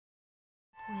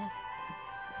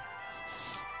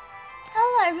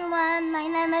Hello everyone, my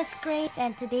name is Grace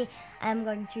and today I'm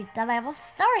going to read the Bible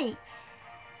story.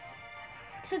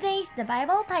 Today's the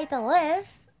Bible title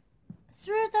is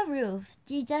Through the Roof,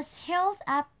 Jesus Heals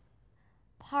a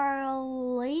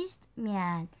Paralysed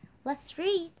Man. Let's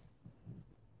read.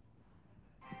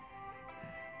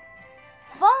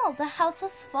 Full, the house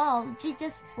was full.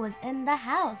 Jesus was in the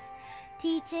house,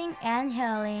 teaching and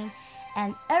healing,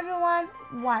 and everyone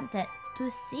wanted to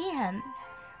see him.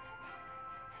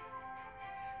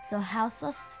 So the house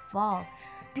was full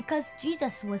because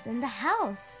Jesus was in the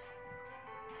house.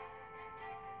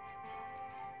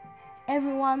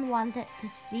 Everyone wanted to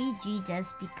see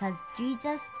Jesus because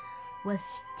Jesus was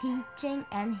teaching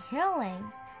and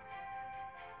healing.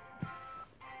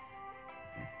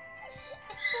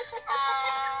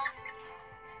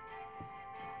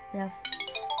 We'll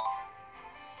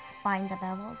find the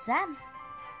Bible gem.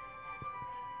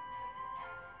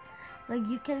 Like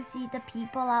you can see the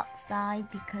people outside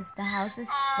because the house is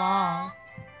full.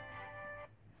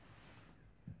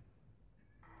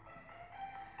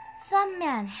 Some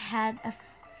man had a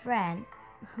friend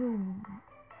who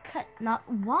could not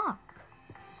walk.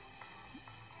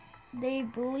 They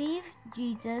believed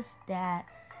Jesus that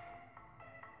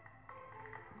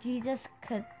Jesus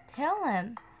could heal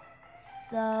him.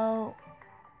 So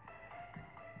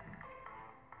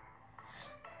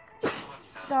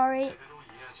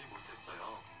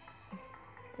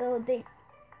they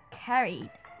carried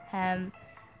him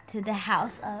to the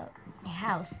house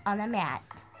on a mat.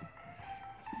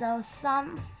 So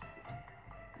some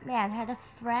man had a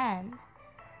friend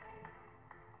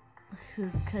who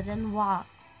couldn't walk,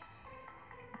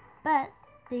 but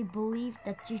they believed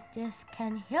that Jesus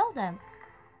can heal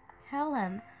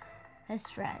him, his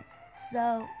friend.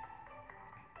 So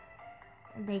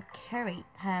they carried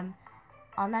him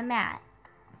on a mat.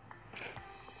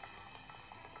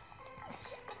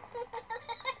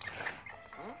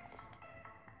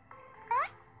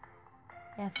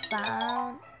 They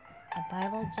found a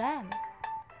Bible gem.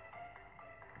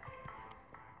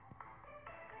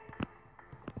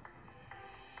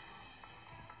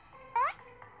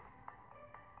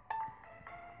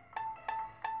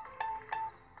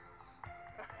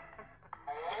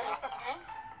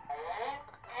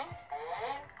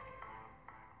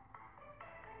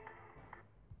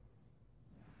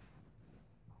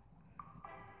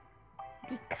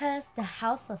 Because the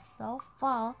house was so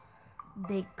full,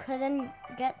 they couldn't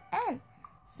get in.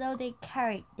 So they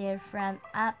carried their friend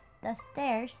up the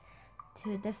stairs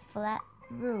to the flat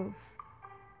roof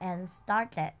and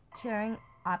started tearing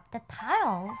up the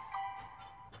tiles.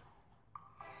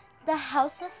 The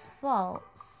house was full,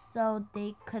 so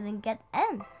they couldn't get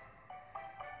in.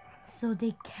 So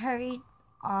they carried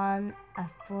on a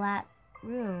flat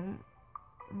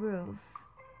roof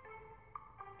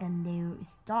and they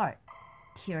start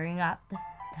tearing up the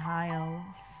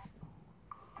tiles.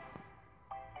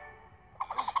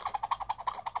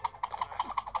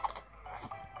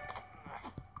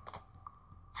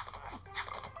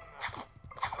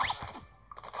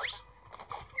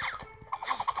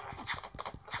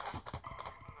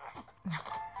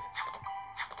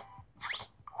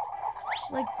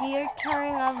 Like they're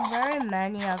tearing up very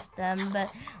many of them,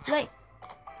 but like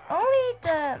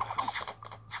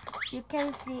you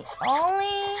can see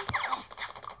only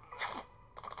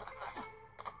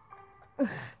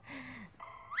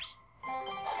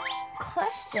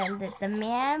question that the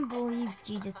man believed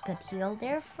Jesus could heal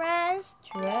their friends.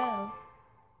 True.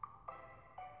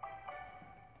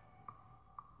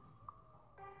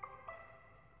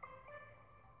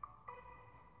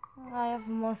 I have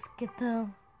mosquito.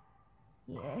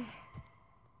 Yeah.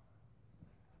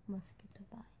 Mosquito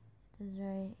bite. It is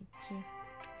very itchy.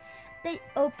 They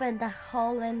opened a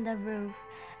hole in the roof.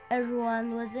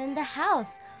 Everyone was in the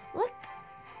house. Look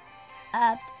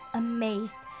up,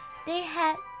 amazed.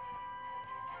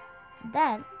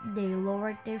 Then they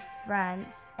lowered their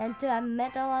friends into the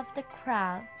middle of the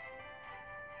crowds.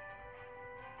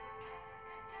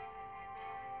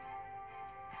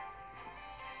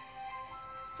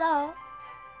 So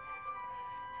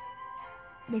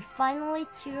they finally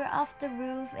tore off the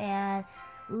roof and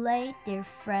laid their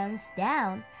friends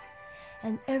down,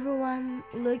 and everyone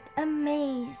looked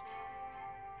amazed.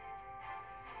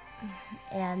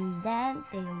 And then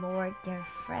they lowered their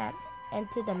friend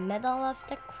into the middle of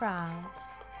the crowd.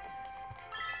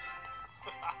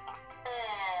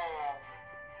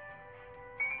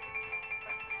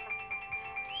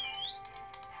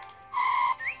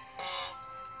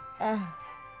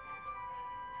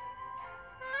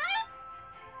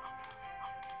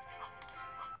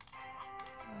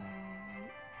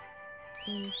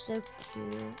 They so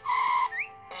cute.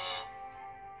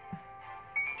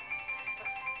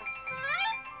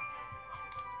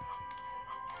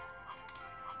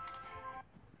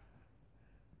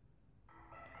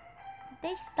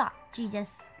 They thought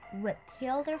Jesus would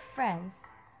heal their friends.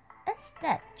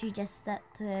 Instead, Jesus said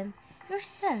to him, "Your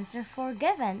sins are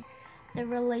forgiven." The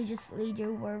religious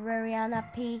leaders were very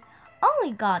unhappy.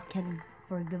 "Only God can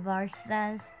forgive our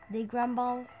sins," they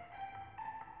grumbled.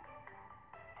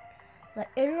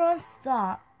 Like everyone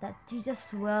thought that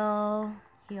Jesus will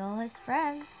heal his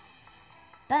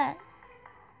friends. But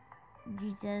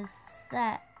Jesus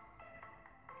said,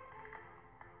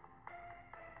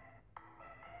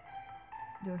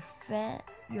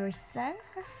 Your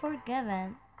sins are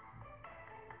forgiven.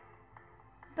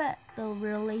 But the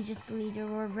religious leaders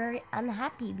were very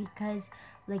unhappy because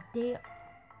they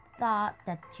thought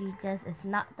that Jesus is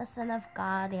not the Son of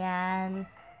God and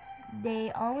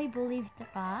they only believed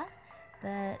God,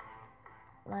 but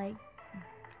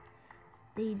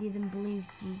they didn't believe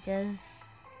Jesus.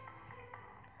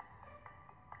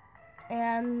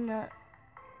 And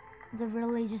the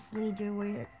religious leaders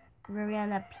were very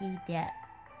unhappy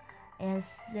and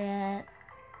said,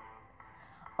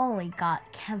 "Only God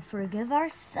can forgive our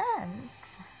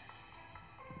sins."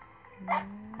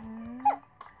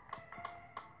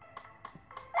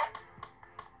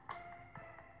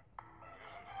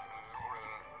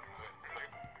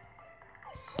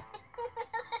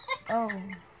 Oh,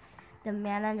 the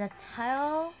man and the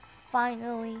child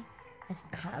finally has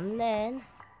come in.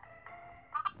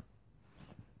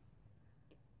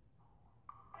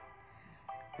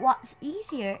 What's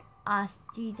easier, asked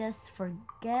Jesus,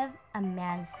 forgive a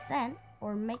man's sin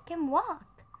or make him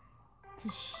walk? To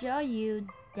show you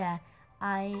that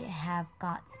I have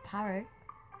God's power.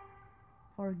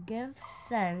 Forgive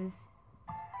sins,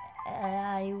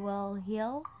 I will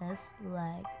heal his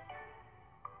leg.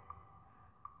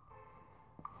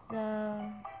 So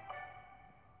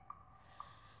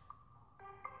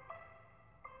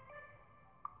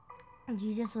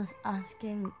Jesus was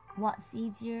asking what's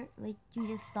easier.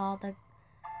 Jesus saw the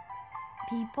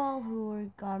people who were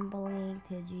grumbling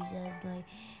to Jesus.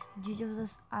 Jesus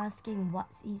was asking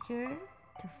what's easier,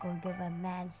 to forgive a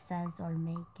man's sins or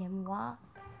make him walk.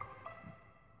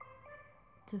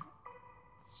 To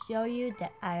show you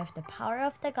that I have the power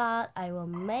of the God, I will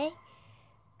make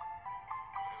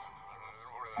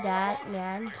that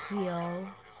man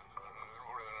heal.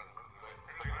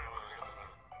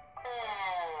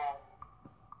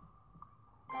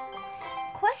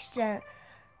 Question: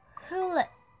 who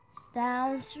let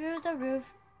down through the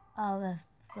roof of a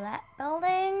flat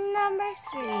building? Number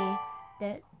 3.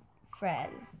 The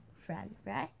friend,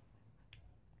 right?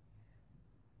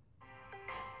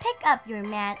 Pick up your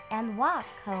mat and walk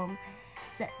home,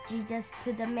 said Jesus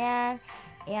to the man,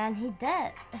 and he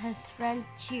did. His friend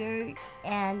cheered,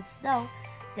 and so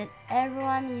did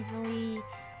everyone. Easily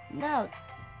note,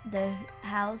 the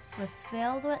house was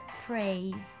filled with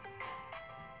praise.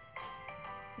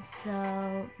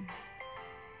 So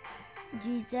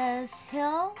Jesus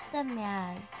healed the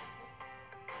man.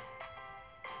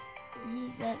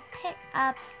 He said, "Pick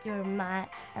up your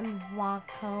mat and walk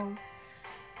home."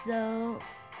 So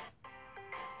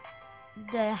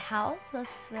the house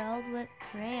was filled with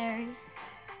prayers.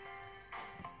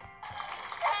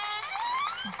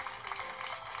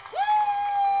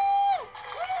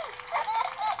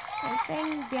 I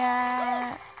think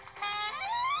that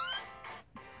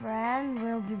friend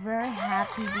will be very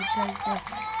happy because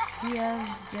he has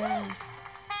just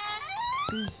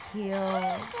be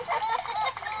healed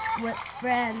with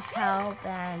friends' help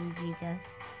and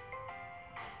Jesus.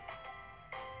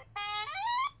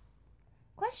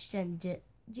 Question: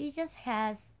 Jesus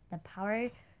has the power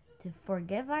to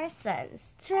forgive our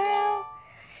sins. True?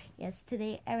 Yes,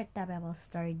 today I read the Bible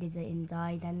story. Did you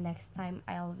enjoy? Then next time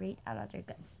I'll read another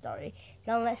good story.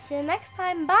 Now let's see you next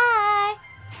time. Bye!